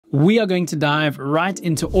We are going to dive right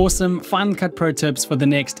into awesome Final Cut Pro tips for the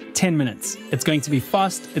next 10 minutes. It's going to be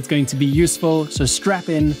fast, it's going to be useful, so strap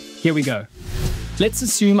in, here we go. Let's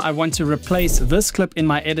assume I want to replace this clip in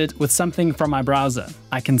my edit with something from my browser.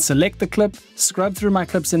 I can select the clip, scrub through my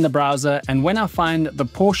clips in the browser, and when I find the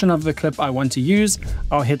portion of the clip I want to use,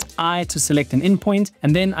 I'll hit I to select an endpoint,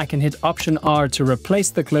 and then I can hit Option R to replace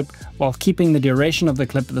the clip while keeping the duration of the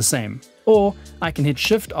clip the same. Or I can hit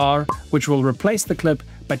Shift R, which will replace the clip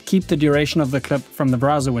but keep the duration of the clip from the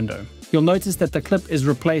browser window. You'll notice that the clip is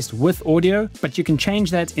replaced with audio, but you can change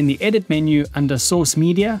that in the Edit menu under Source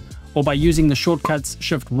Media, or by using the shortcuts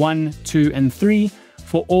Shift 1, 2, and 3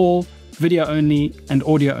 for all, video only, and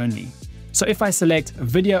audio only. So if I select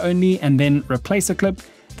video only and then replace a clip,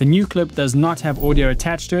 the new clip does not have audio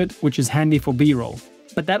attached to it, which is handy for B-roll.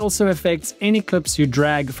 But that also affects any clips you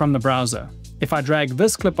drag from the browser. If I drag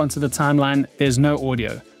this clip onto the timeline, there's no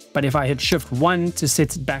audio. But if I hit Shift 1 to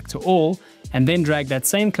set it back to all, and then drag that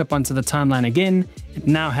same clip onto the timeline again, it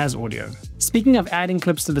now has audio. Speaking of adding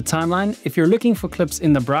clips to the timeline, if you're looking for clips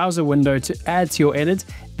in the browser window to add to your edit,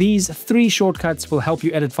 these 3 shortcuts will help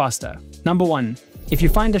you edit faster. Number 1, if you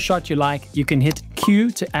find a shot you like, you can hit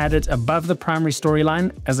Q to add it above the primary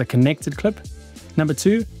storyline as a connected clip. Number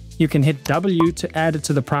 2, you can hit W to add it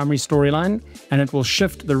to the primary storyline, and it will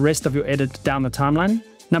shift the rest of your edit down the timeline.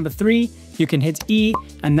 Number 3, you can hit E,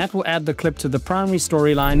 and that will add the clip to the primary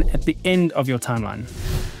storyline at the end of your timeline.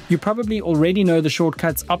 You probably already know the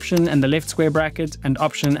shortcuts Option and the left square bracket and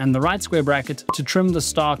Option and the right square bracket to trim the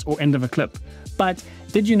start or end of a clip. But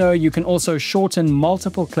did you know you can also shorten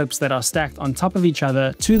multiple clips that are stacked on top of each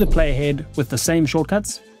other to the playhead with the same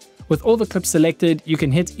shortcuts? With all the clips selected, you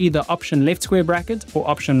can hit either Option left square bracket or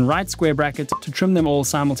Option right square bracket to trim them all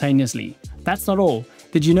simultaneously. That's not all.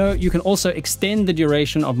 Did you know you can also extend the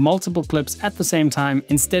duration of multiple clips at the same time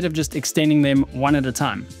instead of just extending them one at a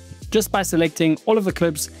time? Just by selecting all of the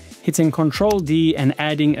clips, hitting Ctrl D and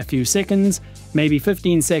adding a few seconds, maybe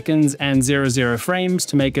 15 seconds and 00 frames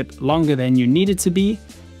to make it longer than you need it to be,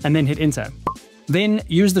 and then hit Enter. Then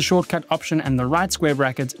use the shortcut Option and the right square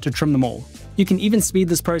bracket to trim them all. You can even speed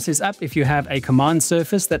this process up if you have a command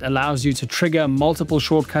surface that allows you to trigger multiple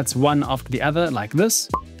shortcuts one after the other, like this.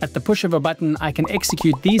 At the push of a button, I can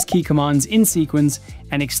execute these key commands in sequence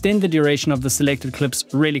and extend the duration of the selected clips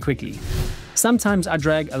really quickly. Sometimes I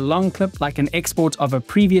drag a long clip like an export of a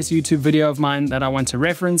previous YouTube video of mine that I want to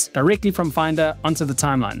reference directly from Finder onto the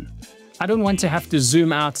timeline. I don't want to have to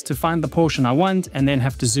zoom out to find the portion I want and then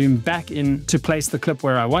have to zoom back in to place the clip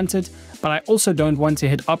where I want it, but I also don't want to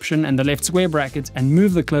hit Option and the left square bracket and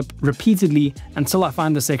move the clip repeatedly until I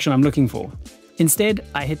find the section I'm looking for. Instead,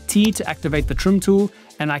 I hit T to activate the trim tool,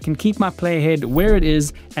 and I can keep my playhead where it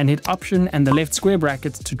is and hit Option and the left square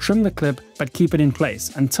bracket to trim the clip but keep it in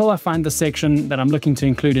place until I find the section that I'm looking to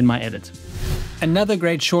include in my edit. Another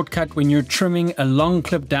great shortcut when you're trimming a long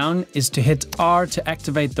clip down is to hit R to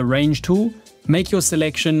activate the range tool, make your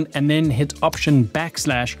selection, and then hit Option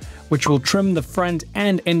 \, which will trim the front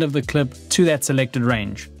and end of the clip to that selected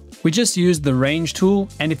range. We just used the range tool,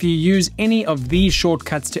 and if you use any of these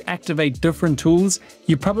shortcuts to activate different tools,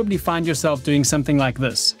 you probably find yourself doing something like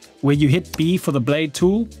this, where you hit B for the blade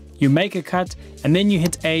tool, you make a cut, and then you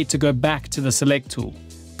hit A to go back to the select tool.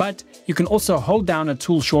 But you can also hold down a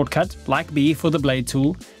tool shortcut, like B for the blade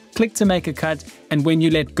tool, click to make a cut, and when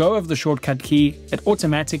you let go of the shortcut key, it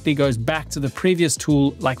automatically goes back to the previous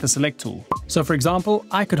tool like the select tool. So for example,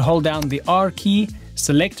 I could hold down the R key,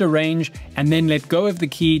 select a range, and then let go of the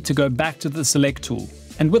key to go back to the select tool.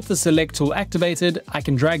 And with the select tool activated, I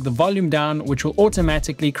can drag the volume down, which will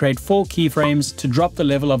automatically create 4 keyframes to drop the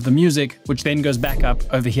level of the music, which then goes back up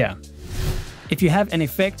over here. If you have an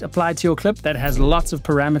effect applied to your clip that has lots of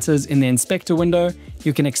parameters in the inspector window,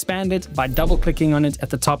 you can expand it by double-clicking on it at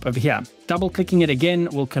the top over here. Double-clicking it again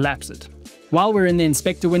will collapse it. While we're in the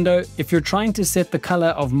inspector window, if you're trying to set the color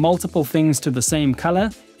of multiple things to the same color,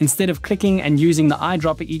 instead of clicking and using the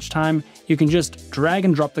eyedropper each time, you can just drag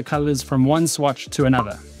and drop the colors from one swatch to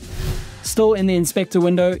another. Still in the inspector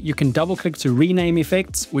window, you can double-click to rename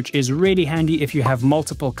effects, which is really handy if you have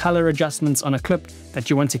multiple color adjustments on a clip that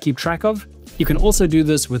you want to keep track of. You can also do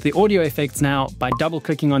this with the audio effects now by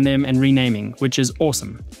double-clicking on them and renaming, which is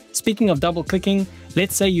awesome. Speaking of double-clicking,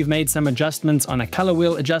 let's say you've made some adjustments on a color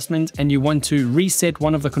wheel adjustment and you want to reset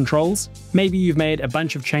one of the controls. Maybe you've made a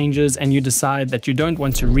bunch of changes and you decide that you don't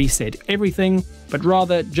want to reset everything, but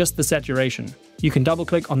rather just the saturation. You can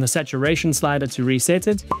double-click on the saturation slider to reset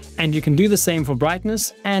it, and you can do the same for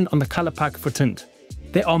brightness and on the color puck for tint.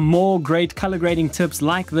 There are more great color grading tips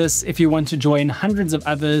like this if you want to join hundreds of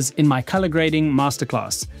others in my color grading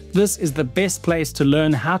masterclass. This is the best place to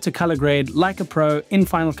learn how to color grade like a pro in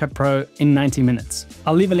Final Cut Pro in 90 minutes.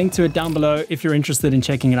 I'll leave a link to it down below if you're interested in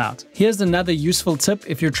checking it out. Here's another useful tip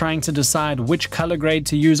if you're trying to decide which color grade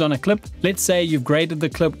to use on a clip. Let's say you've graded the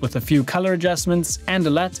clip with a few color adjustments and a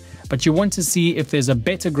LUT, but you want to see if there's a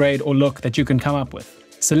better grade or look that you can come up with.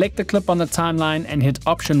 Select the clip on the timeline and hit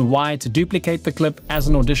Option Y to duplicate the clip as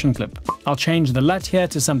an audition clip. I'll change the LUT here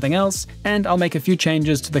to something else, and I'll make a few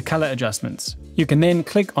changes to the color adjustments. You can then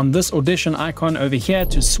click on this audition icon over here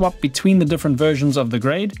to swap between the different versions of the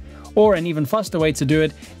grade, or an even faster way to do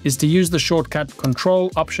it is to use the shortcut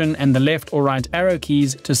Control, Option, and the left or right arrow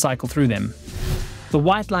keys to cycle through them. The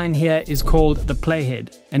white line here is called the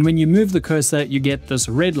playhead, and when you move the cursor you get this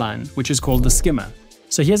red line, which is called the skimmer.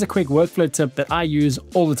 So here's a quick workflow tip that I use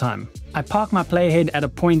all the time. I park my playhead at a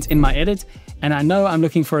point in my edit, and I know I'm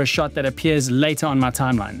looking for a shot that appears later on my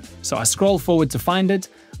timeline. So I scroll forward to find it,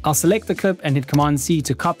 I'll select the clip and hit Command C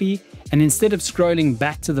to copy, and instead of scrolling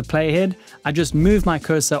back to the playhead, I just move my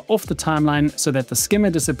cursor off the timeline so that the skimmer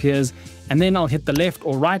disappears, and then I'll hit the left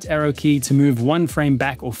or right arrow key to move one frame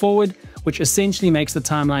back or forward, which essentially makes the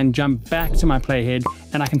timeline jump back to my playhead,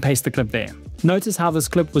 and I can paste the clip there. Notice how this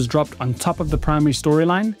clip was dropped on top of the primary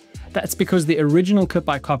storyline? That's because the original clip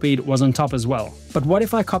I copied was on top as well. But what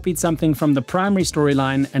if I copied something from the primary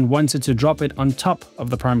storyline and wanted to drop it on top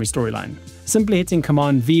of the primary storyline? Simply hitting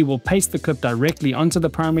Command V will paste the clip directly onto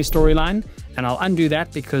the primary storyline, and I'll undo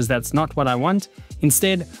that because that's not what I want.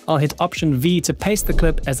 Instead, I'll hit Option V to paste the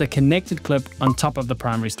clip as a connected clip on top of the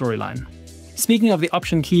primary storyline. Speaking of the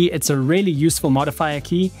Option key, it's a really useful modifier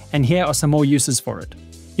key, and here are some more uses for it.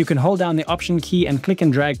 You can hold down the Option key and click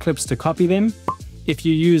and drag clips to copy them. If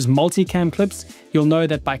you use multicam clips, you'll know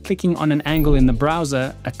that by clicking on an angle in the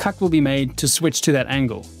browser, a cut will be made to switch to that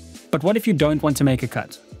angle. But what if you don't want to make a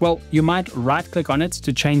cut? Well, you might right-click on it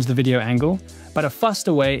to change the video angle, but a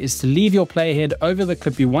faster way is to leave your playhead over the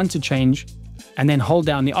clip you want to change, and then hold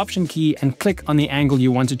down the Option key and click on the angle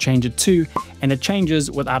you want to change it to, and it changes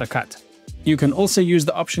without a cut. You can also use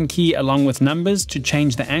the Option key along with numbers to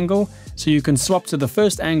change the angle, so you can swap to the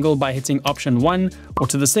first angle by hitting Option 1 or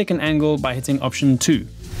to the second angle by hitting Option 2.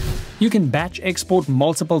 You can batch export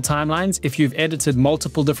multiple timelines if you've edited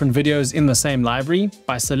multiple different videos in the same library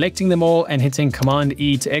by selecting them all and hitting Command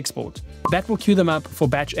E to export. That will queue them up for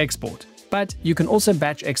batch export. But you can also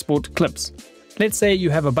batch export clips. Let's say you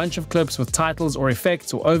have a bunch of clips with titles or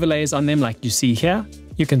effects or overlays on them like you see here.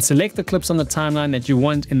 You can select the clips on the timeline that you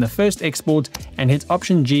want in the first export and hit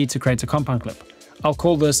Option G to create a compound clip. I'll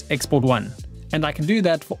call this Export 1. And I can do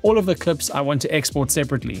that for all of the clips I want to export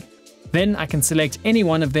separately. Then I can select any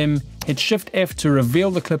one of them, hit Shift F to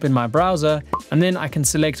reveal the clip in my browser, and then I can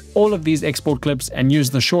select all of these export clips and use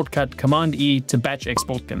the shortcut Command E to batch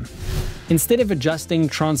export them. Instead of adjusting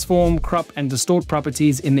transform, crop, and distort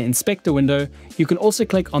properties in the inspector window, you can also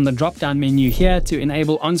click on the drop-down menu here to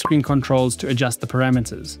enable on-screen controls to adjust the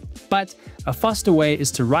parameters. But a faster way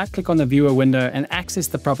is to right-click on the viewer window and access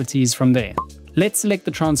the properties from there. Let's select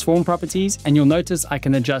the transform properties, and you'll notice I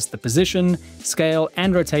can adjust the position, scale,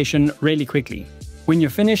 and rotation really quickly. When you're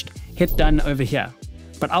finished, hit done over here.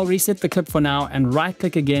 But I'll reset the clip for now and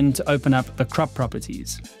right-click again to open up the crop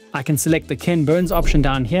properties. I can select the Ken Burns option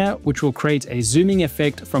down here, which will create a zooming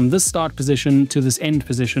effect from this start position to this end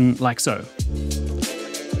position like so.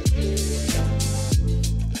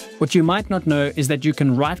 What you might not know is that you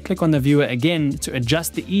can right-click on the viewer again to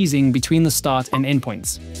adjust the easing between the start and end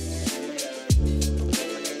points.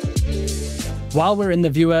 While we're in the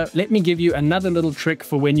viewer, let me give you another little trick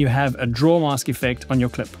for when you have a draw mask effect on your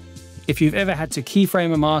clip. If you've ever had to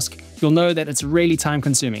keyframe a mask, you'll know that it's really time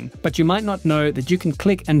consuming, but you might not know that you can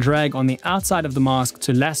click and drag on the outside of the mask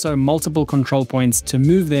to lasso multiple control points to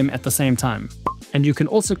move them at the same time. And you can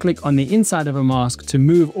also click on the inside of a mask to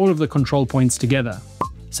move all of the control points together.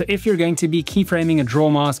 So if you're going to be keyframing a draw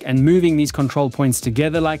mask and moving these control points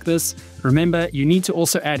together like this, remember you need to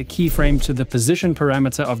also add a keyframe to the position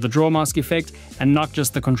parameter of the draw mask effect and not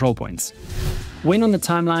just the control points. When on the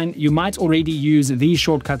timeline, you might already use these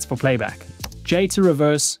shortcuts for playback. J to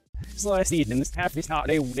reverse,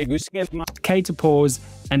 K to pause,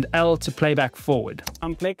 and L to playback forward.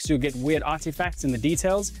 Complex, you'll get weird artifacts in the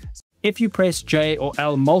details. If you press J or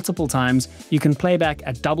L multiple times, you can play back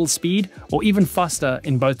at double speed or even faster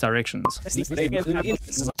in both directions.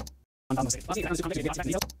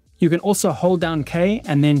 You can also hold down K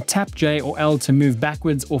and then tap J or L to move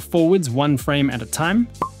backwards or forwards one frame at a time.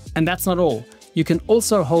 And that's not all. You can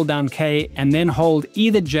also hold down K and then hold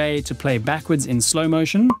either J to play backwards in slow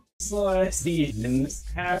motion,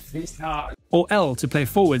 or L to play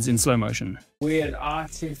forwards in slow motion. Weird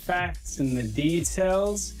artifacts and the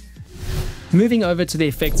details. Moving over to the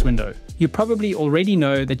effects window, you probably already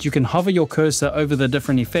know that you can hover your cursor over the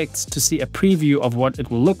different effects to see a preview of what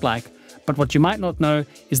it will look like, but what you might not know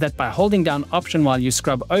is that by holding down Option while you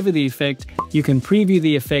scrub over the effect, you can preview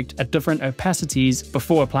the effect at different opacities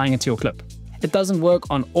before applying it to your clip. It doesn't work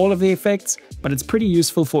on all of the effects, but it's pretty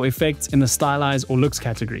useful for effects in the stylize or looks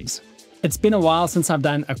categories. It's been a while since I've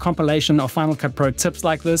done a compilation of Final Cut Pro tips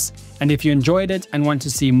like this, and if you enjoyed it and want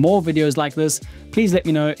to see more videos like this, please let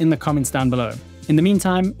me know in the comments down below. In the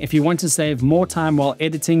meantime, if you want to save more time while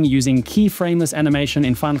editing using keyframeless animation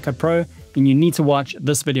in Final Cut Pro, then you need to watch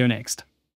this video next.